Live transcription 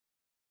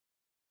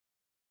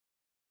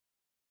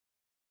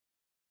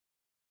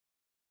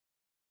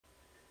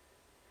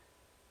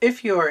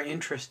If you are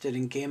interested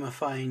in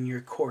gamifying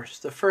your course,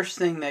 the first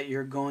thing that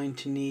you're going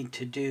to need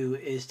to do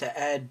is to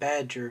add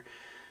Badgr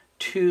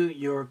to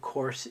your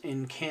course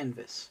in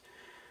Canvas.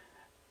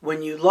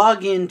 When you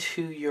log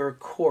into your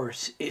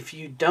course, if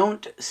you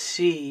don't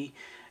see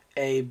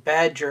a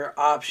Badgr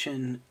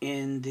option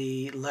in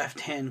the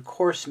left-hand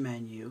course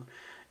menu,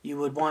 you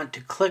would want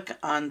to click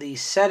on the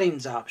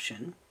Settings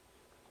option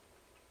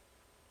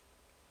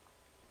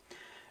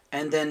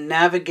and then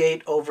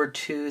navigate over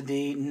to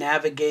the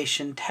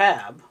Navigation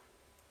tab.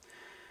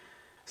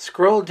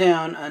 Scroll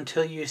down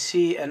until you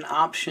see an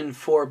option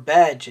for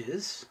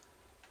badges,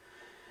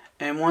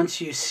 and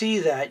once you see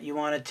that, you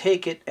want to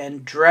take it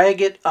and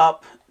drag it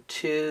up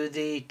to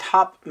the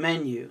top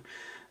menu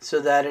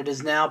so that it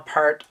is now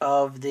part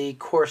of the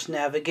course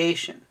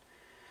navigation.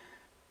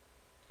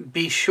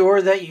 Be sure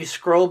that you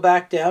scroll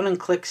back down and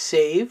click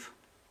Save,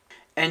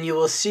 and you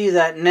will see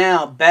that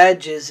now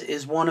Badges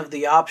is one of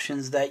the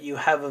options that you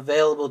have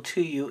available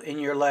to you in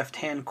your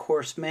left-hand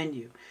course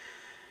menu.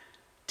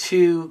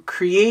 To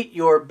create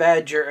your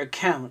Badgr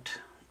account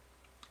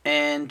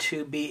and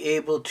to be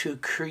able to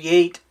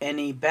create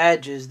any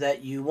badges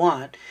that you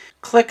want,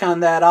 click on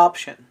that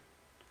option.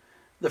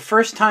 The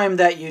first time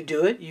that you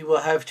do it, you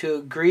will have to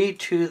agree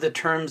to the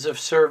terms of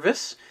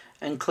service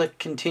and click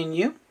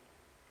Continue.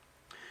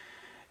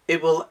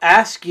 It will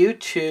ask you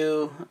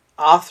to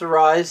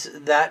authorize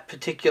that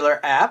particular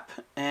app,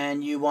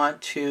 and you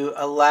want to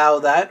allow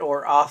that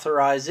or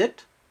authorize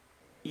it.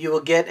 You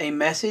will get a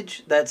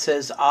message that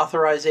says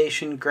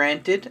authorization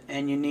granted,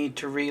 and you need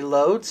to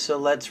reload. So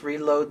let's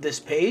reload this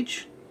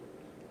page.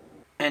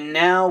 And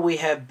now we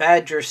have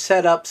Badgr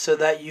set up so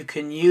that you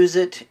can use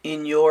it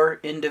in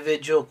your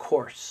individual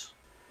course.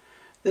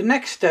 The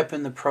next step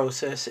in the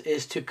process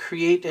is to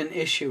create an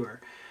issuer.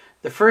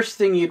 The first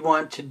thing you'd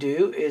want to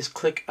do is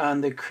click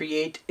on the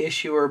Create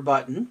Issuer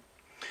button.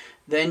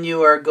 Then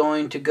you are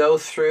going to go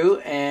through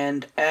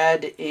and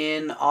add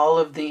in all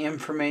of the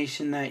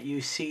information that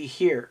you see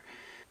here.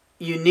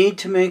 You need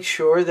to make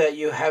sure that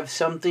you have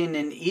something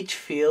in each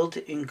field,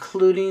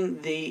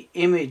 including the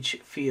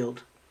image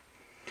field.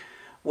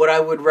 What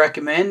I would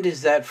recommend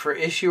is that for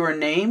issuer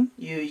name,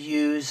 you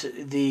use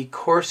the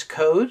course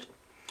code.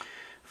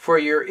 For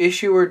your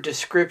issuer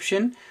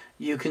description,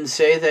 you can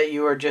say that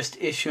you are just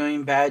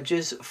issuing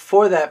badges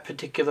for that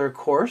particular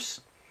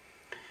course.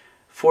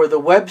 For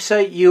the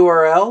website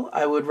URL,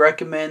 I would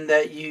recommend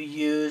that you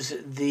use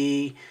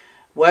the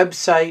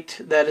website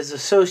that is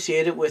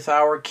associated with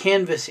our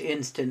Canvas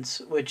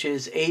instance, which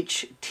is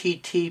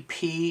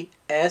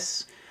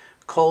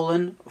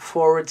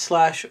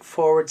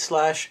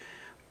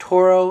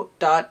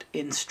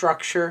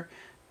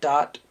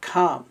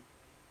https://touro.instructure.com.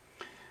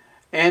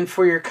 And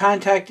for your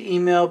contact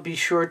email, be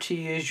sure to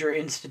use your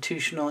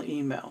institutional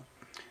email.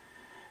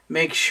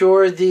 Make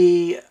sure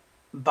the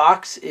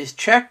box is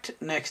checked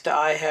next to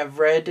I have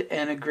read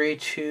and agree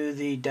to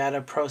the data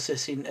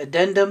processing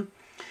addendum.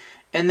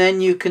 And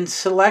then you can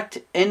select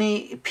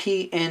any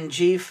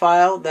PNG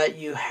file that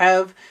you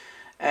have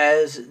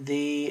as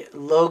the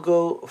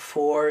logo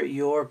for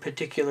your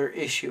particular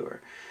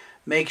issuer.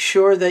 Make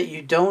sure that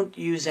you don't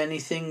use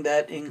anything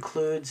that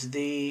includes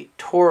the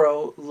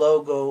Touro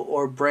logo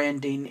or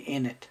branding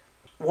in it.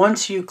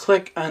 Once you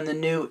click on the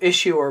New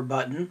Issuer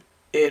button,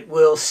 it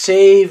will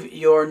save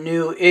your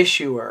new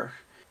issuer,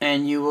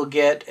 and you will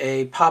get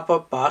a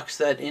pop-up box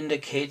that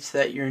indicates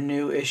that your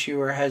new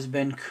issuer has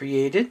been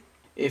created.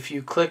 If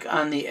you click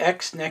on the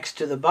X next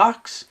to the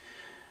box,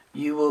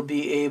 you will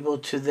be able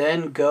to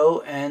then go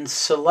and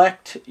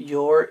select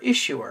your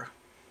issuer.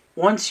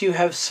 Once you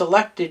have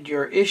selected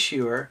your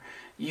issuer,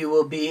 you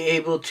will be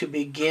able to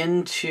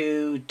begin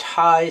to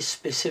tie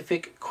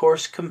specific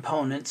course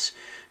components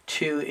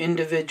to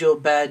individual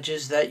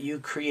badges that you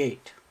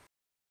create.